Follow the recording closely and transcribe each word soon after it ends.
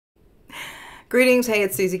Greetings. Hey,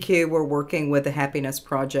 it's Susie Q. We're working with the Happiness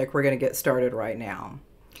Project. We're going to get started right now.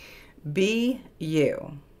 Be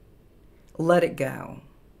you. Let it go.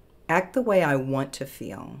 Act the way I want to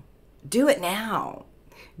feel. Do it now.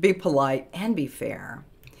 Be polite and be fair.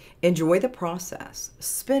 Enjoy the process.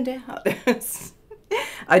 Spin out.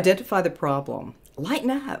 Identify the problem.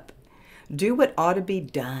 Lighten up. Do what ought to be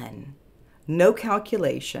done. No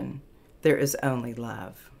calculation. There is only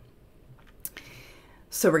love.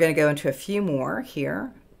 So we're going to go into a few more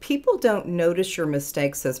here. People don't notice your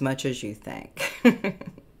mistakes as much as you think. And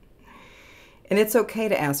it's okay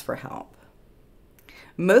to ask for help.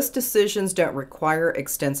 Most decisions don't require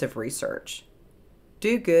extensive research.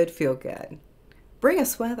 Do good, feel good. Bring a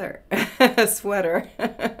sweater. A sweater.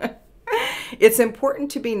 It's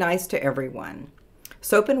important to be nice to everyone.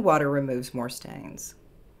 Soap and water removes more stains.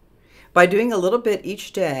 By doing a little bit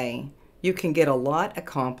each day, you can get a lot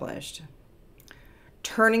accomplished.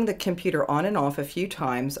 Turning the computer on and off a few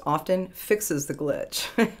times often fixes the glitch.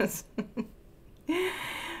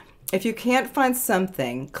 If you can't find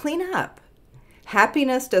something, clean up.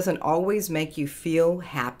 Happiness doesn't always make you feel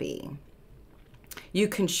happy. You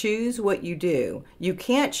can choose what you do. You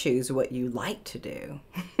can't choose what you like to do.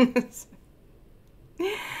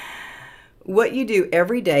 What you do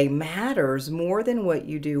every day matters more than what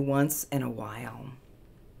you do once in a while.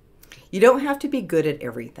 You don't have to be good at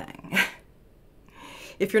everything.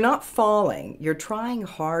 If you're not falling, you're trying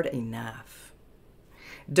hard enough.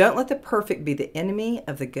 Don't let the perfect be the enemy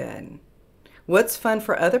of the good. What's fun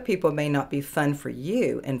for other people may not be fun for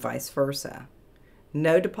you, and vice versa.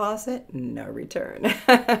 No deposit, no return.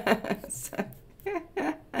 I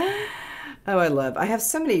have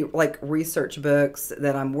so many research books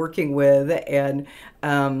that I'm working with, and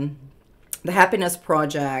the Happiness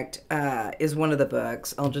Project is one of the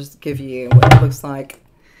books. I'll just give you what it looks like.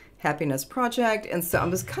 Happiness Project. And so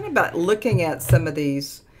I'm just kind of about looking at some of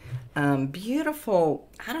these beautiful,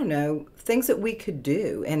 things that we could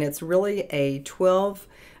do. And it's really a 12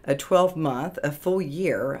 month, a full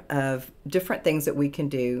year of different things that we can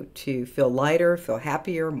do to feel lighter, feel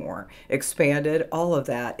happier, more expanded, all of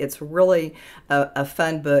that. It's really a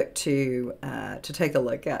fun book to take a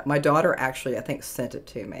look at. My daughter actually, I think, sent it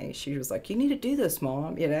to me. She was like, "You need to do this,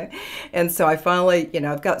 Mom," And so I finally,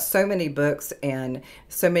 I've got so many books and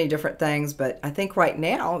so many different things, but I think right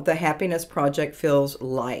now the Happiness Project feels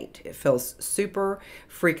light. It feels super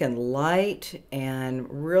freaking light and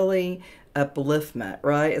really upliftment,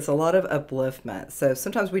 right? It's a lot of upliftment. So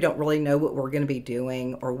sometimes we don't really know what we're going to be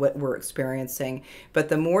doing or what we're experiencing, but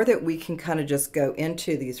the more that we can kind of just go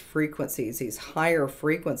into these frequencies, these higher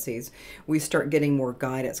frequencies, we start getting more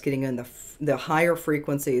guidance, getting in the higher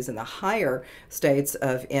frequencies and the higher states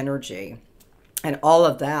of energy. And all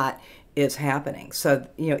of that is happening. So,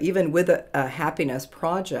 even with a Happiness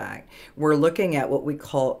Project, we're looking at what we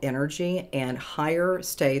call energy and higher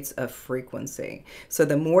states of frequency. So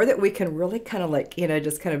the more that we can really kind of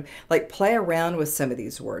just kind of play around with some of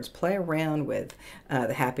these words, play around with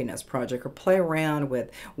the Happiness Project, or play around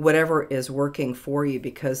with whatever is working for you,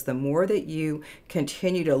 because the more that you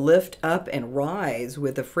continue to lift up and rise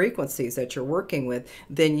with the frequencies that you're working with,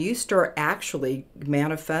 then you start actually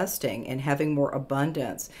manifesting and having more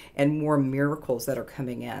abundance and more miracles that are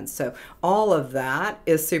coming in. So all of that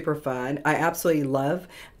is super fun. I absolutely love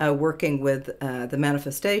working with the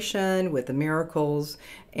manifestation, with the miracles,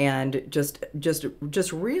 and just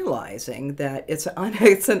realizing that it's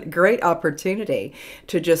a great opportunity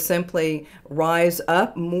to just simply rise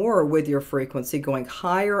up more with your frequency, going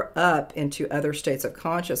higher up into other states of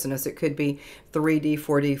consciousness. It could be 3D,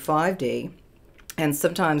 4D, 5D. And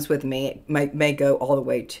sometimes with me, it may go all the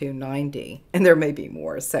way to 9D, and there may be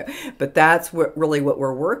more. So, but that's what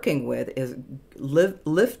we're working with, is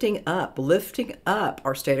lifting up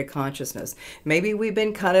our state of consciousness. Maybe we've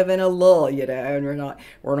been kind of in a lull, and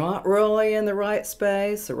we're not really in the right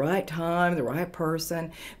space, the right time, the right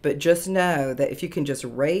person. But just know that if you can just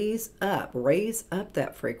raise up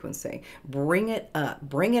that frequency, bring it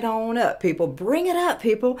on up, people. Bring it up,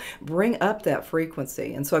 people. Bring up that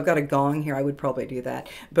frequency. And so I've got a gong here. I would probably do that,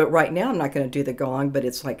 but right now I'm not going to do the gong. But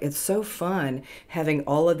it's so fun having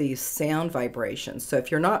all of these sound vibrations. So if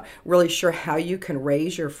you're not really sure how you can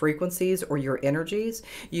raise your frequencies or your energies,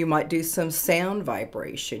 you might do some sound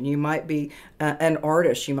vibration. You might be an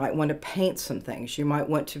artist. You might want to paint some things. You might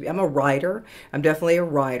want to be, I'm a writer. I'm definitely a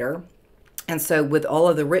writer. And so with all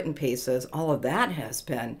of the written pieces, all of that has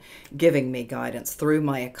been giving me guidance through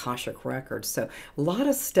my Akashic records. So a lot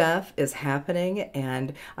of stuff is happening,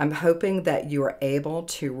 and I'm hoping that you are able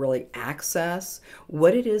to really access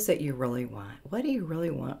what it is that you really want. What do you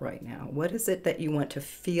really want right now? What is it that you want to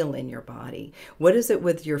feel in your body? What is it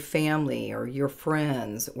with your family or your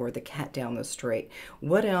friends or the cat down the street?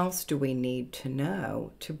 What else do we need to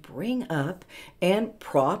know to bring up and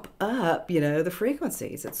prop up, the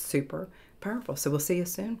frequencies? It's super powerful. So we'll see you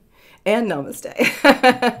soon. And namaste.